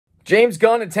James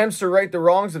Gunn attempts to right the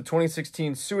wrongs of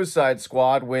 2016 Suicide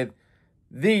Squad with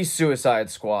The Suicide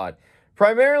Squad.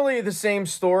 Primarily the same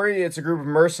story. It's a group of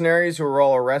mercenaries who are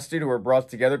all arrested, who are brought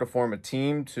together to form a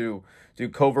team to do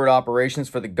covert operations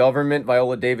for the government.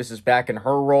 Viola Davis is back in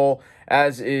her role,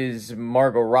 as is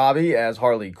Margot Robbie as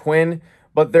Harley Quinn.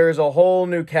 But there's a whole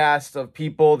new cast of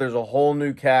people. There's a whole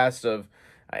new cast of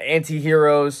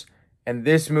anti-heroes. And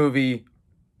this movie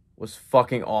was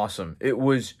fucking awesome. It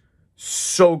was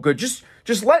so good. Just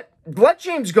let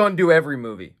James Gunn do every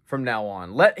movie from now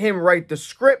on. Let him write the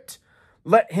script.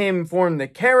 Let him form the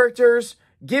characters.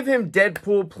 Give him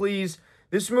Deadpool, please.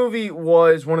 This movie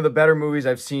was one of the better movies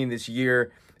I've seen this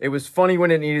year. It was funny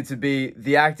when it needed to be.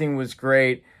 The acting was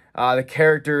great. The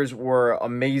characters were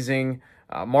amazing.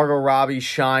 Margot Robbie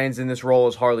shines in this role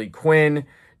as Harley Quinn.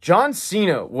 John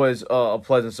Cena was a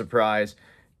pleasant surprise.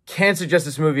 Can't suggest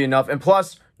this movie enough. And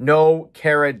plus, no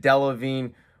Cara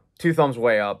Delevingne. 2 thumbs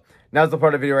way up. Now's the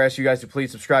part of the video where I ask you guys to please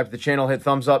subscribe to the channel. Hit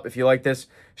thumbs up if you like this.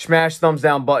 Smash thumbs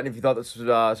down button if you thought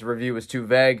this review was too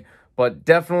vague. But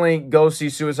definitely go see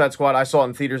Suicide Squad. I saw it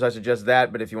in theaters. I suggest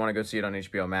that. But if you want to go see it on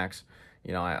HBO Max,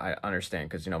 I understand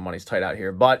because, money's tight out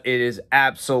here. But it is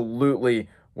absolutely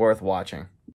worth watching.